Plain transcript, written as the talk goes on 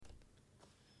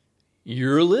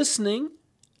You're listening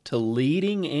to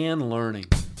Leading and Learning.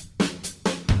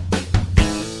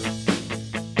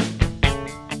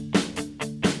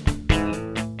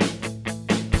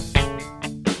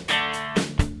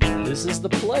 This is the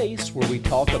place where we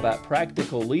talk about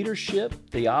practical leadership,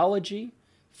 theology,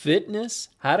 fitness,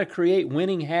 how to create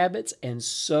winning habits, and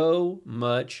so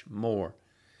much more.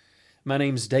 My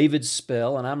name's David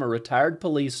Spell, and I'm a retired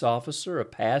police officer, a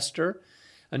pastor,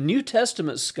 a New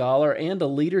Testament scholar, and a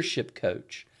leadership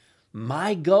coach.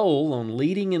 My goal on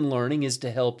Leading and Learning is to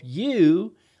help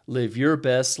you live your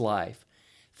best life.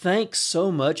 Thanks so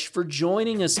much for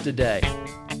joining us today.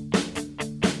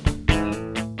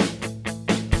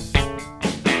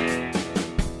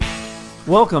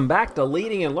 Welcome back to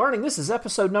Leading and Learning. This is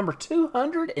episode number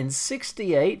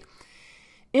 268,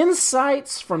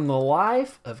 Insights from the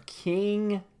Life of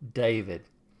King David.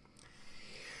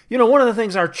 You know, one of the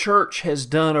things our church has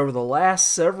done over the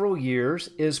last several years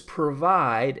is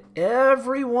provide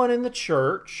everyone in the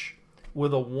church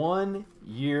with a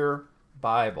one-year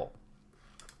Bible.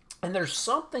 And there's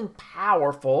something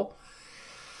powerful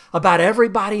about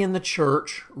everybody in the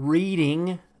church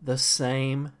reading the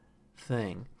same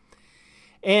thing.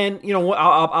 And, you know,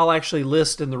 I'll actually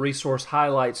list in the resource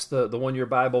highlights the one-year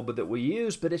Bible that we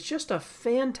use, but it's just a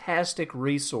fantastic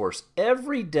resource.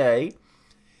 Every day,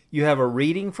 you have a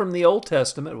reading from the Old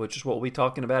Testament, which is what we'll be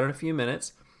talking about in a few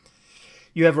minutes.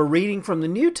 You have a reading from the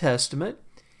New Testament.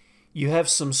 You have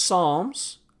some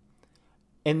Psalms.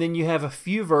 And then you have a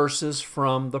few verses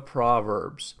from the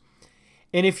Proverbs.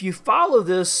 And if you follow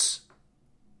this,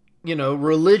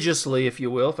 religiously, if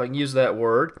you will, if I can use that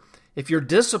word, if you're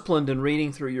disciplined in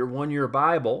reading through your one-year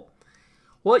Bible,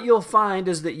 what you'll find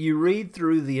is that you read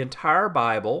through the entire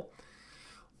Bible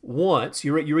once.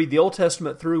 You read the Old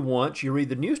Testament through once. You read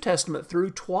the New Testament through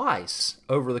twice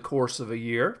over the course of a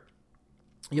year.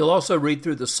 You'll also read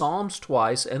through the Psalms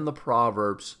twice and the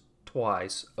Proverbs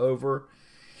twice over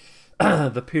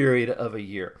the period of a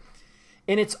year.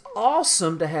 And it's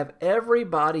awesome to have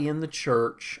everybody in the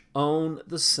church on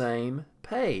the same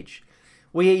page.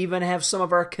 We even have some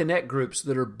of our connect groups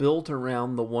that are built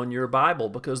around the one-year Bible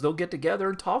because they'll get together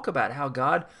and talk about how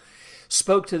God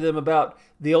spoke to them about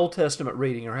the Old Testament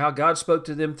reading, or how God spoke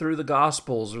to them through the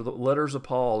Gospels or the letters of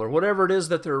Paul, or whatever it is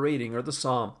that they're reading, or the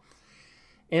Psalm.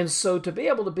 And so to be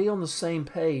able to be on the same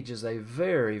page is a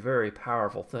very, very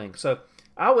powerful thing. So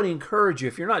I would encourage you,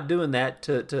 if you're not doing that,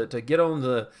 to get on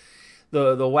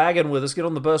the wagon with us, get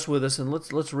on the bus with us, and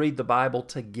let's read the Bible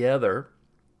together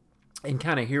and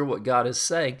kind of hear what God is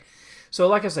saying. So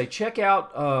like I say, check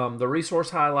out the resource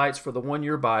highlights for the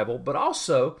one-year Bible, but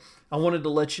also I wanted to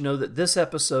let you know that this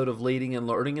episode of Leading and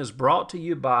Learning is brought to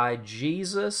you by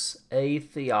Jesus, a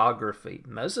Theography.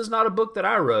 Now, this is not a book that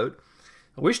I wrote.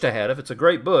 I wished I had it. It's a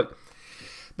great book.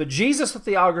 But Jesus, a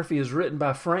Theography is written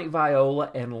by Frank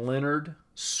Viola and Leonard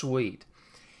Sweet.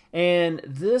 And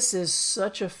this is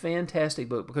such a fantastic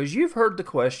book because you've heard the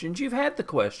questions, you've had the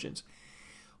questions.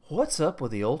 What's up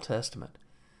with the Old Testament?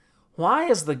 Why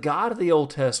is the God of the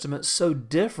Old Testament so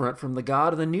different from the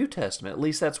God of the New Testament? At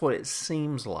least that's what it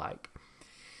seems like.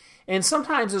 And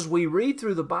sometimes as we read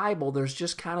through the Bible, there's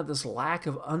just kind of this lack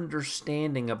of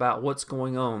understanding about what's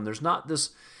going on. There's not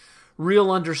this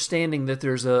real understanding that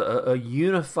there's a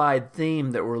unified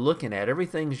theme that we're looking at.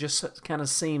 Everything just kind of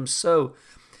seems so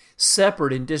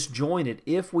separate and disjointed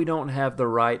if we don't have the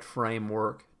right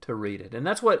framework to read it. And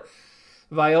that's what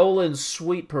Viola and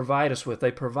Sweet provide us with.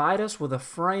 They provide us with a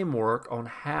framework on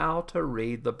how to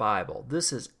read the Bible.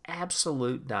 This is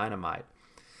absolute dynamite.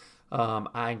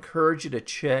 I encourage you to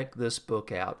check this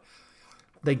book out.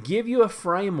 They give you a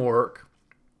framework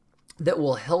that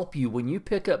will help you when you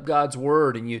pick up God's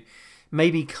Word and you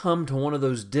maybe come to one of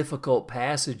those difficult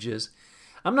passages.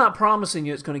 I'm not promising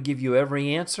you it's going to give you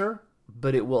every answer,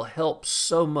 but it will help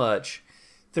so much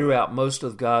throughout most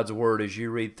of God's Word as you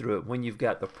read through it when you've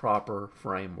got the proper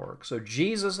framework. So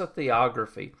Jesus, a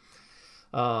Theography.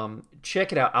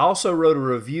 Check it out. I also wrote a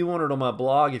review on it on my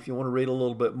blog if you want to read a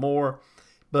little bit more.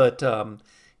 But,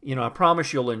 I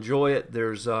promise you'll enjoy it.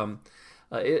 It's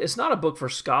not a book for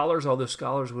scholars, although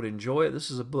scholars would enjoy it.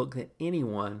 This is a book that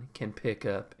anyone can pick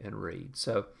up and read.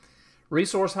 So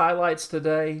resource highlights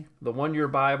today, the one-year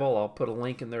Bible. I'll put a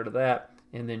link in there to that.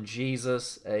 And then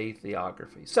Jesus, a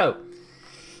Theography. So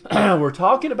we're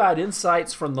talking about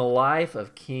insights from the life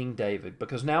of King David,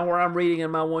 because now where I'm reading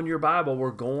in my one-year Bible,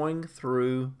 we're going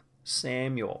through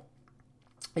Samuel.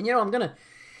 And I'm going to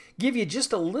give you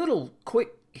just a little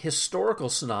quick historical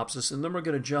synopsis, and then we're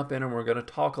going to jump in and we're going to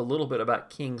talk a little bit about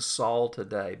King Saul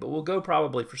today. But we'll go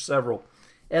probably for several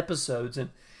episodes and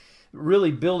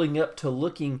really building up to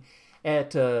looking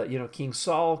at King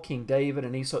Saul, King David,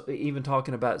 and he's even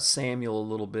talking about Samuel a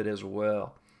little bit as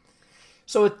well.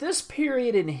 So at this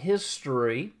period in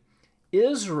history,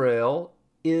 Israel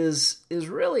is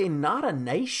really not a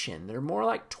nation. They're more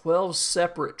like 12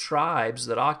 separate tribes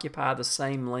that occupy the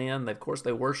same land. Of course,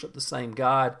 they worship the same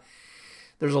God.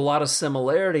 There's a lot of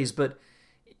similarities, but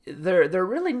they're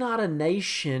really not a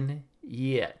nation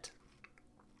yet.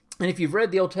 And if you've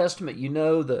read the Old Testament, you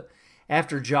know that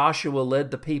after Joshua led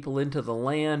the people into the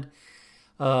land,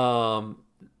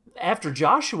 after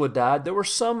Joshua died, there were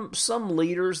some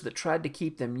leaders that tried to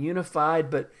keep them unified,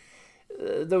 but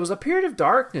there was a period of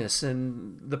darkness,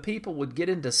 and the people would get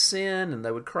into sin, and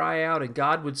they would cry out, and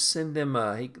God would send them,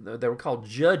 they were called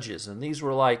judges, and these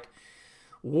were like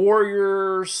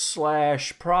warriors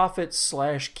 / prophets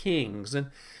 / kings,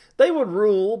 and they would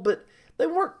rule, but they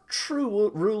weren't true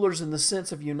rulers in the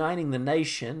sense of uniting the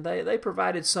nation. They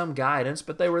provided some guidance,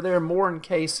 but they were there more in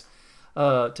case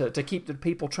to keep the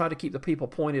people, try to keep the people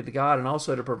pointed to God, and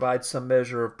also to provide some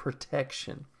measure of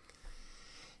protection.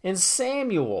 And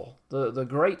Samuel, the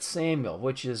great Samuel,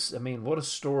 which is, I mean, what a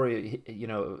story,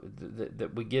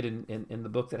 that we get in the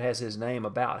book that has his name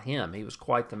about him. He was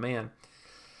quite the man.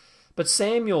 But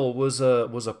Samuel was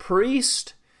a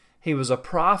priest, he was a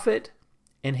prophet,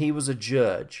 and he was a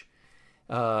judge.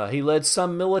 He led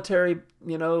some military,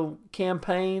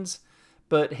 campaigns,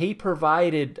 but he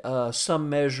provided some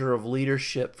measure of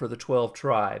leadership for the 12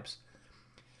 tribes.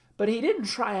 But he didn't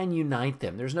try and unite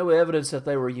them. There's no evidence that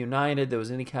they were united. There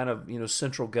was any kind of,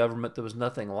 central government. There was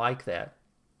nothing like that.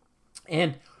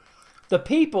 And the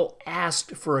people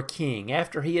asked for a king.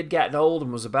 After he had gotten old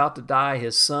and was about to die,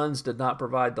 his sons did not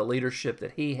provide the leadership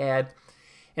that he had.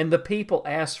 And the people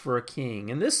asked for a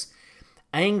king. And this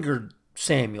angered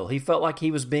Samuel. He felt like he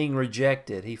was being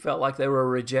rejected. He felt like they were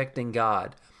rejecting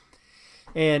God.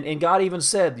 And God even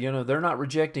said, they're not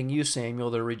rejecting you,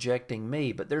 Samuel, they're rejecting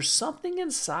me. But there's something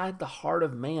inside the heart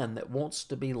of man that wants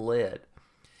to be led.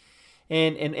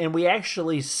 And we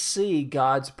actually see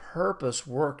God's purpose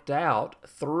worked out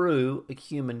through a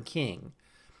human king.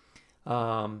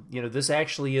 This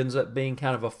actually ends up being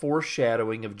kind of a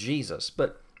foreshadowing of Jesus.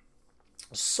 But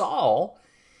Saul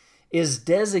is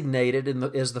designated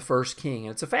as the first king.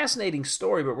 And it's a fascinating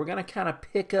story, but we're going to kind of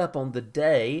pick up on the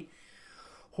day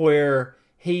where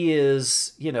he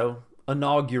is,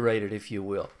 inaugurated, if you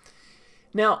will.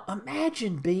 Now,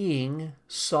 imagine being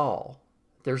Saul.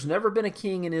 There's never been a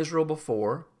king in Israel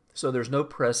before, so there's no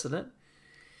precedent.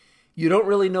 You don't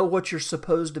really know what you're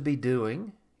supposed to be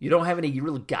doing. You don't have any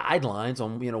real guidelines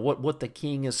on, what the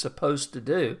king is supposed to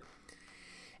do.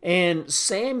 And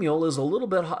Samuel is a little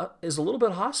bit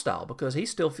hostile because he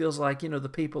still feels like, the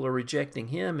people are rejecting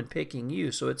him and picking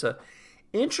you. So it's a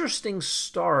interesting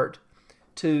start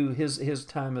to his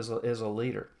time as a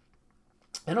leader.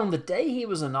 And on the day he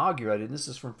was inaugurated, this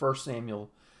is from 1 Samuel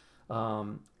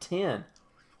 10,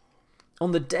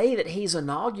 on the day that he's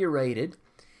inaugurated,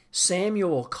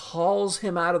 Samuel calls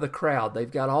him out of the crowd.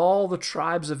 They've got all the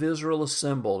tribes of Israel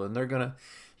assembled, and they're going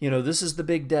to, this is the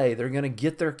big day. They're going to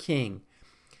get their king.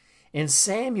 And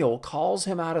Samuel calls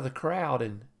him out of the crowd,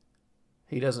 and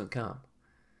he doesn't come.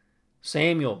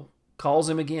 Samuel calls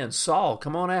him again, Saul,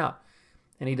 come on out.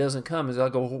 And he doesn't come. He's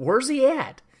like, where's he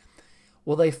at?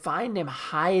 Well, they find him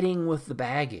hiding with the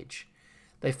baggage.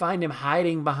 They find him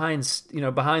hiding behind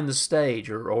the stage,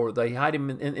 or they hide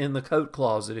him in the coat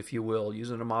closet, if you will,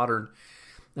 using a modern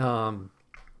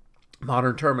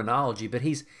terminology. But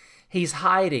he's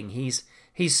hiding.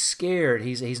 He's scared.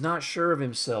 He's not sure of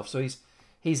himself. So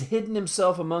he's hidden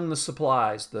himself among the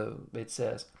supplies. It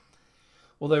says.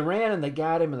 Well, they ran and they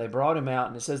got him and they brought him out,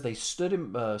 and it says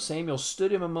Samuel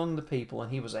stood him among the people,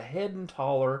 and he was a head and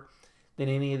taller than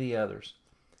any of the others.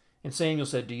 And Samuel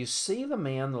said, "Do you see the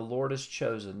man the Lord has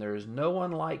chosen? There is no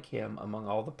one like him among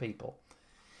all the people."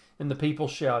 And the people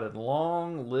shouted,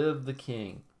 "Long live the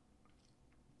king."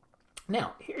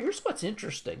 Now, here's what's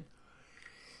interesting.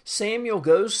 Samuel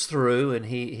goes through, and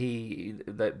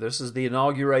this is the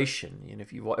inauguration. And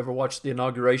if you ever watched the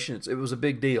inauguration, it was a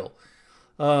big deal.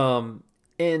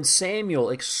 And Samuel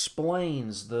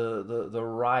explains the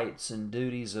rights and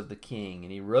duties of the king,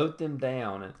 and he wrote them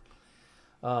down.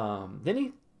 And then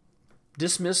he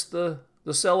dismissed the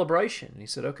celebration. He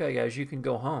said, "Okay, guys, you can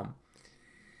go home."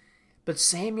 But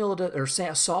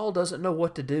Saul doesn't know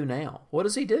what to do now. What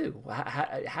does he do?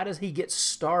 How does he get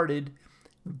started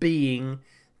being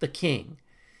the king?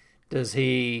 Does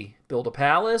he build a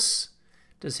palace?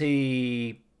 Does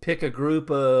he pick a group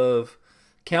of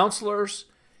counselors?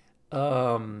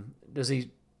 Does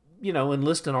he,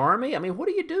 enlist an army? I mean, what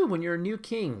do you do when you're a new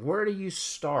king? Where do you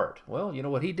start? Well, you know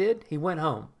what he did? He went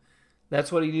home.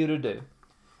 That's what he knew to do.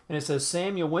 And it says,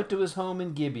 Samuel went to his home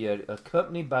in Gibeah,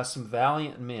 accompanied by some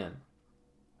valiant men.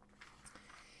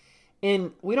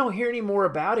 And we don't hear any more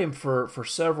about him for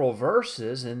several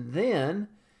verses. And then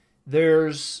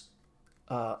there's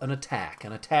an attack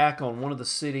on one of the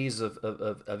cities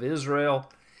of Israel.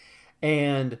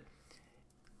 And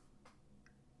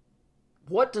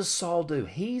what does Saul do?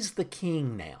 He's the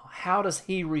king now. How does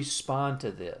he respond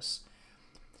to this?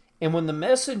 And when the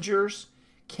messengers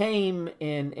came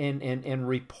and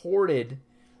reported,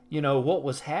 what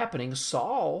was happening,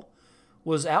 Saul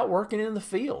was out working in the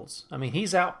fields. I mean,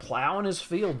 he's out plowing his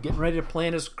field, getting ready to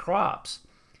plant his crops.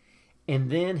 And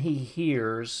then he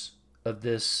hears of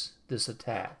this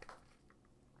attack.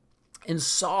 And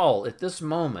Saul, at this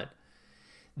moment,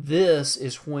 this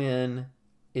is when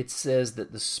it says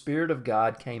that the Spirit of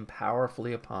God came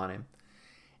powerfully upon him.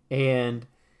 And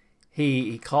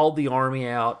he called the army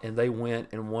out, and they went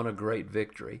and won a great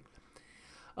victory.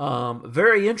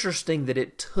 Very interesting that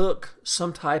it took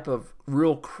some type of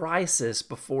real crisis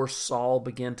before Saul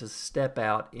began to step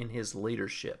out in his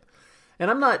leadership. And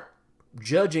I'm not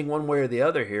judging one way or the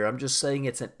other here. I'm just saying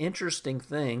it's an interesting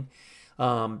thing,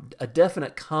 a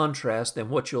definite contrast than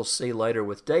what you'll see later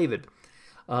with David.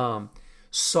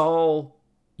 Saul,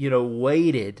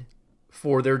 waited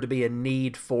for there to be a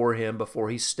need for him before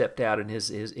he stepped out in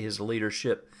his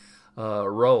leadership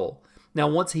role. Now,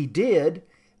 once he did,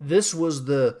 this was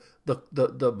the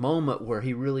moment where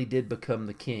he really did become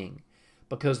the king,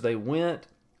 because they won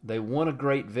a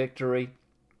great victory,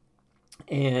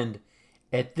 and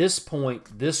at this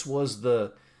point, this was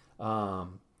the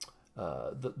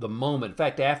moment. In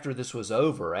fact, after this was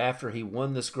over, after he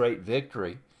won this great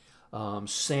victory,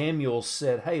 Samuel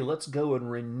said, hey, let's go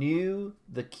and renew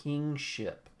the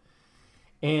kingship.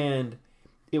 And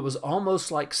it was almost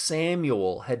like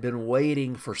Samuel had been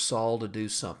waiting for Saul to do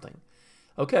something.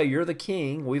 Okay, you're the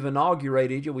king. We've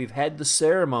inaugurated you. We've had the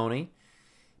ceremony.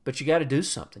 But you got to do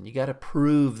something. You got to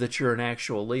prove that you're an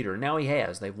actual leader. And now he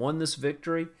has. They've won this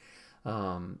victory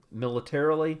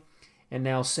militarily. And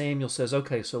now Samuel says,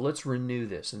 okay, so let's renew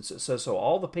this. And so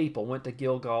all the people went to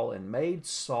Gilgal and made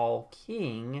Saul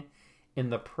king in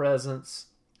the presence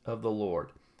of the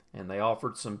Lord. And they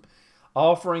offered some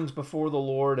offerings before the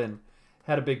Lord and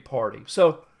had a big party.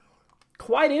 So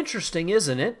quite interesting,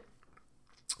 isn't it,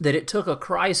 that it took a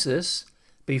crisis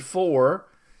before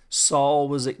Saul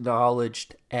was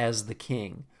acknowledged as the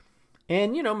king.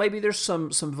 And, maybe there's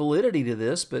some validity to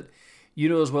this, but you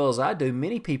know as well as I do,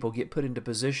 many people get put into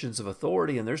positions of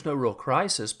authority and there's no real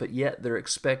crisis, but yet they're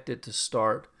expected to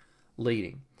start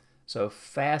leading. So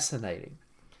fascinating.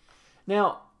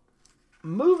 Now,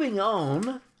 moving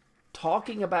on,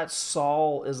 talking about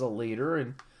Saul as a leader,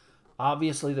 and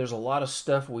obviously there's a lot of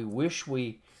stuff we wish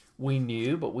we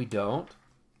knew, but we don't.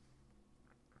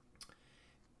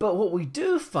 But what we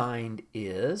do find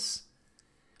is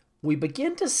we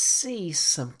begin to see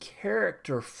some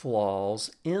character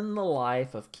flaws in the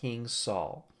life of King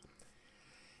Saul.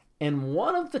 And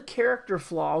one of the character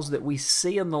flaws that we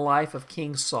see in the life of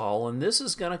King Saul, and this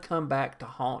is going to come back to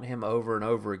haunt him over and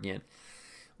over again,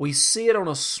 we see it on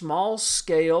a small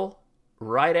scale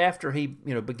right after he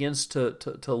begins to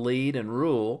lead and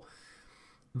rule,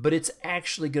 but it's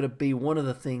actually going to be one of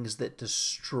the things that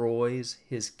destroys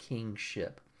his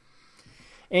kingship.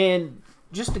 And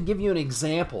just to give you an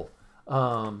example,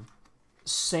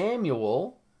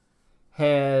 Samuel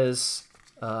has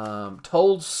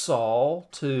told Saul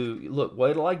to, look,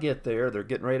 wait till I get there. They're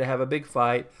getting ready to have a big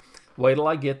fight. Wait till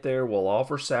I get there. We'll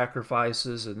offer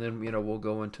sacrifices, and then we'll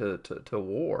go into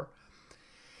war.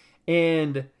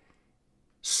 And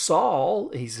Saul,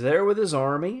 he's there with his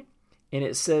army, and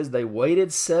it says they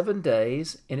waited 7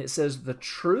 days, and it says the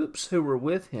troops who were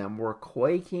with him were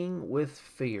quaking with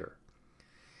fear.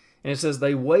 And it says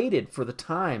they waited for the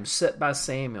time set by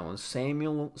Samuel, and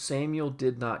Samuel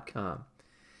did not come.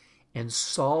 And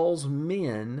Saul's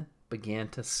men began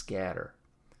to scatter.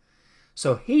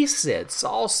 So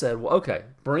Saul said, well, okay,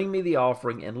 bring me the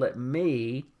offering and let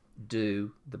me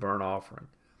do the burnt offering.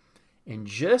 And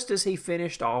just as he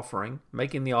finished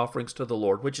making the offerings to the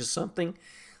Lord, which is something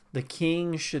the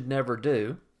king should never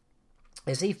do,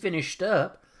 as he finished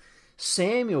up,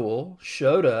 Samuel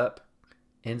showed up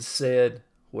and said,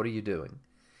 what are you doing?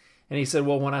 And he said,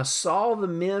 well, when I saw the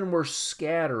men were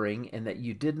scattering and that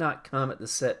you did not come at the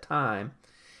set time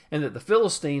and that the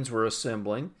Philistines were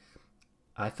assembling,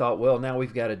 I thought, well, now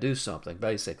we've got to do something,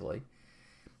 basically.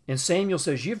 And Samuel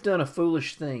says, you've done a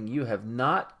foolish thing. You have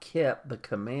not kept the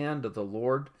command of the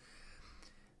Lord,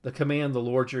 the command the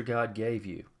Lord your God gave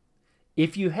you.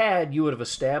 If you had, you would have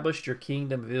established your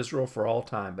kingdom of Israel for all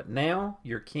time. But now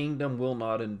your kingdom will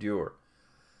not endure.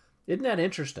 Isn't that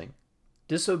interesting?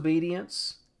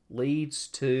 Disobedience leads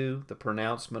to the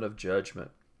pronouncement of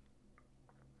judgment.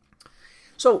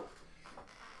 So,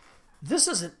 this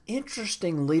is an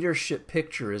interesting leadership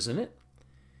picture, isn't it?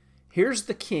 Here's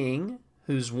the king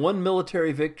who's won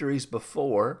military victories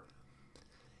before,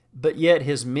 but yet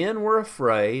his men were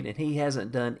afraid and he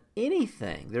hasn't done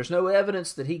anything. There's no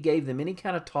evidence that he gave them any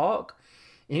kind of talk,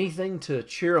 anything to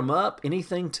cheer them up,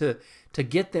 anything to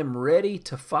get them ready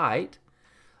to fight.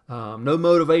 No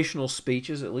motivational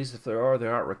speeches, at least if there are, they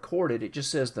aren't recorded. It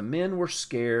just says the men were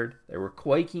scared, they were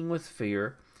quaking with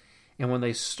fear, and when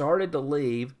they started to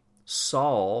leave,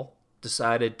 Saul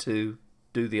decided to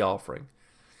do the offering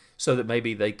so that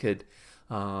maybe they could,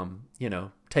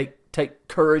 take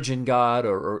courage in God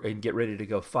and get ready to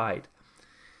go fight.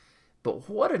 But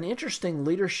what an interesting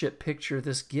leadership picture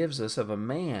this gives us of a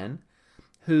man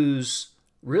who's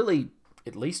really,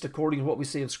 at least according to what we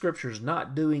see in Scripture, is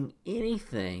not doing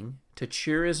anything to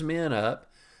cheer his men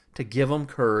up, to give them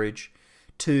courage,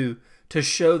 to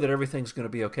show that everything's going to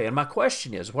be okay. And my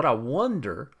question is, what I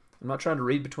wonder, I'm not trying to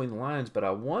read between the lines, but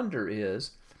I wonder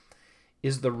is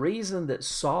the reason that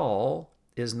Saul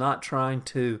is not trying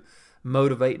to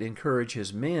motivate and encourage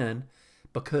his men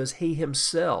because he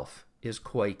himself is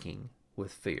quaking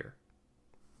with fear.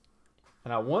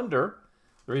 And I wonder,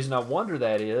 the reason I wonder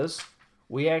that is,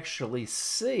 we actually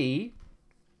see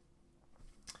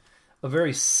a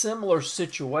very similar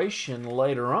situation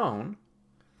later on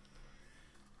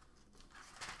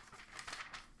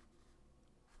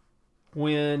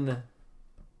when,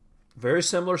 very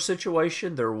similar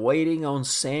situation, they're waiting on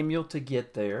Samuel to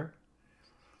get there.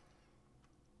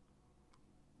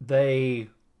 They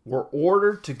were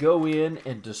ordered to go in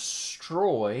and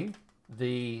destroy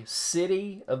the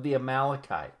city of the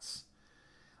Amalekites.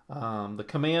 The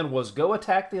command was, go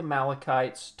attack the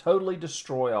Amalekites, totally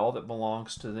destroy all that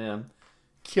belongs to them,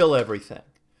 kill everything.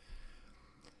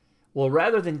 Well,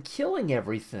 rather than killing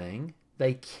everything,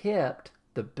 they kept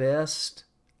the best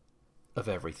of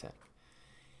everything.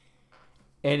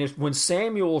 And when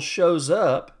Samuel shows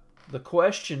up, the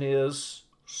question is,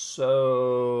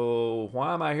 so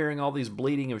why am I hearing all these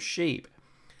bleating of sheep?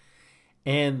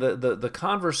 And the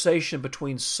conversation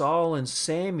between Saul and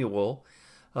Samuel,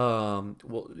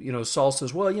 Saul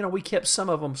says, we kept some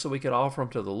of them so we could offer them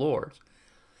to the Lord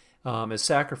as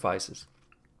sacrifices.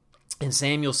 And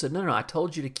Samuel said, no, I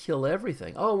told you to kill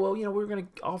everything. Oh, well, we're going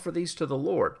to offer these to the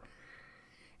Lord.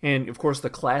 And, of course, the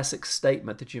classic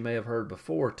statement that you may have heard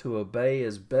before, to obey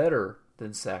is better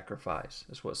than sacrifice,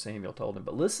 is what Samuel told him.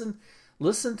 But listen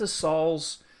to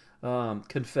Saul's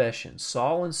confession.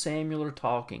 Saul and Samuel are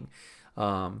talking.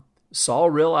 Saul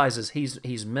realizes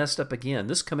he's messed up again.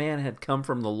 This command had come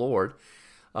from the Lord.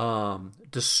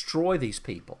 Destroy these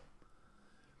people.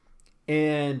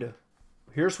 And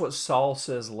here's what Saul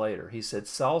says later. He said,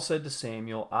 Saul said to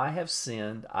Samuel, I have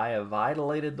sinned. I have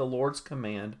violated the Lord's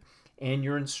command and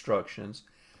your instructions.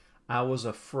 I was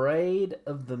afraid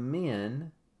of the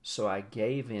men, so I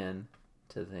gave in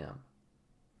to them.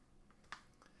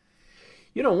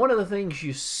 One of the things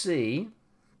you see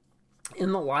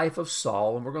in the life of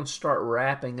Saul, and we're going to start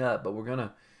wrapping up, but we're going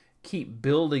to keep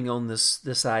building on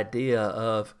this idea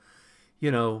of,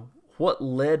 what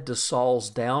led to Saul's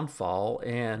downfall,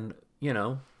 and,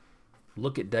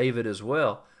 look at David as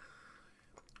well.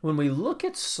 When we look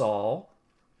at Saul,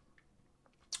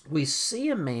 we see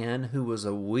a man who was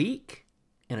a weak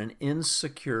and an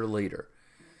insecure leader.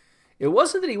 It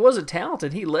wasn't that he wasn't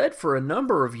talented. He led for a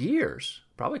number of years,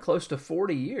 probably close to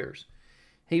 40 years.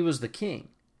 He was the king.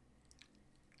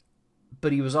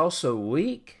 But he was also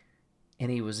weak and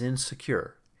he was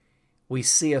insecure. We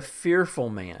see a fearful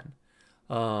man.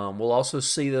 We'll also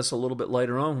see this a little bit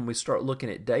later on when we start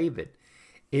looking at David,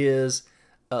 is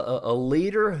a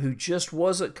leader who just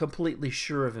wasn't completely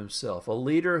sure of himself, a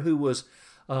leader who was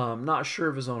not sure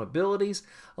of his own abilities,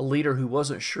 a leader who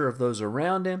wasn't sure of those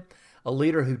around him, a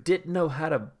leader who didn't know how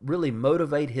to really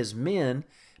motivate his men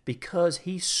because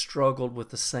he struggled with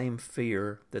the same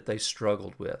fear that they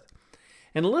struggled with.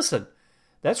 And listen,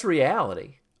 that's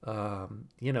reality.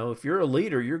 If you're a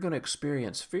leader, you're going to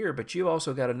experience fear, but you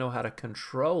also got to know how to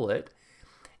control it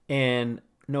and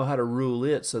know how to rule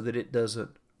it so that it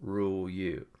doesn't rule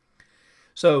you.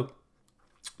 So,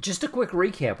 just a quick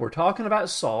recap. We're talking about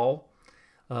Saul,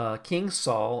 King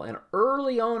Saul, and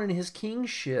early on in his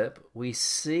kingship, we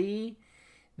see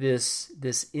this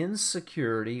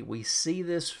insecurity, we see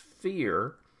this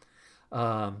fear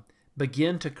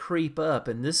begin to creep up,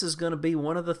 and this is going to be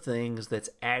one of the things that's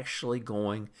actually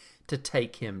going to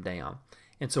take him down.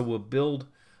 And so we'll build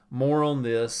more on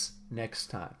this next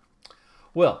time.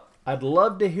 Well, I'd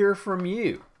love to hear from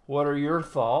you. What are your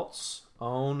thoughts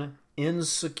on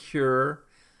insecure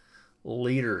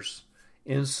leaders.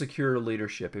 Insecure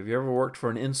leadership. Have you ever worked for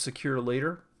an insecure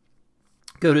leader?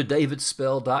 Go to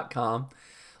davidspell.com,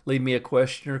 leave me a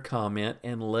question or comment,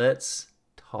 and let's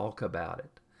talk about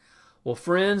it. Well,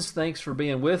 friends, thanks for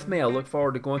being with me. I look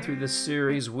forward to going through this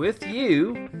series with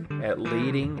you at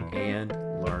Leading and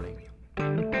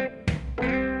Learning.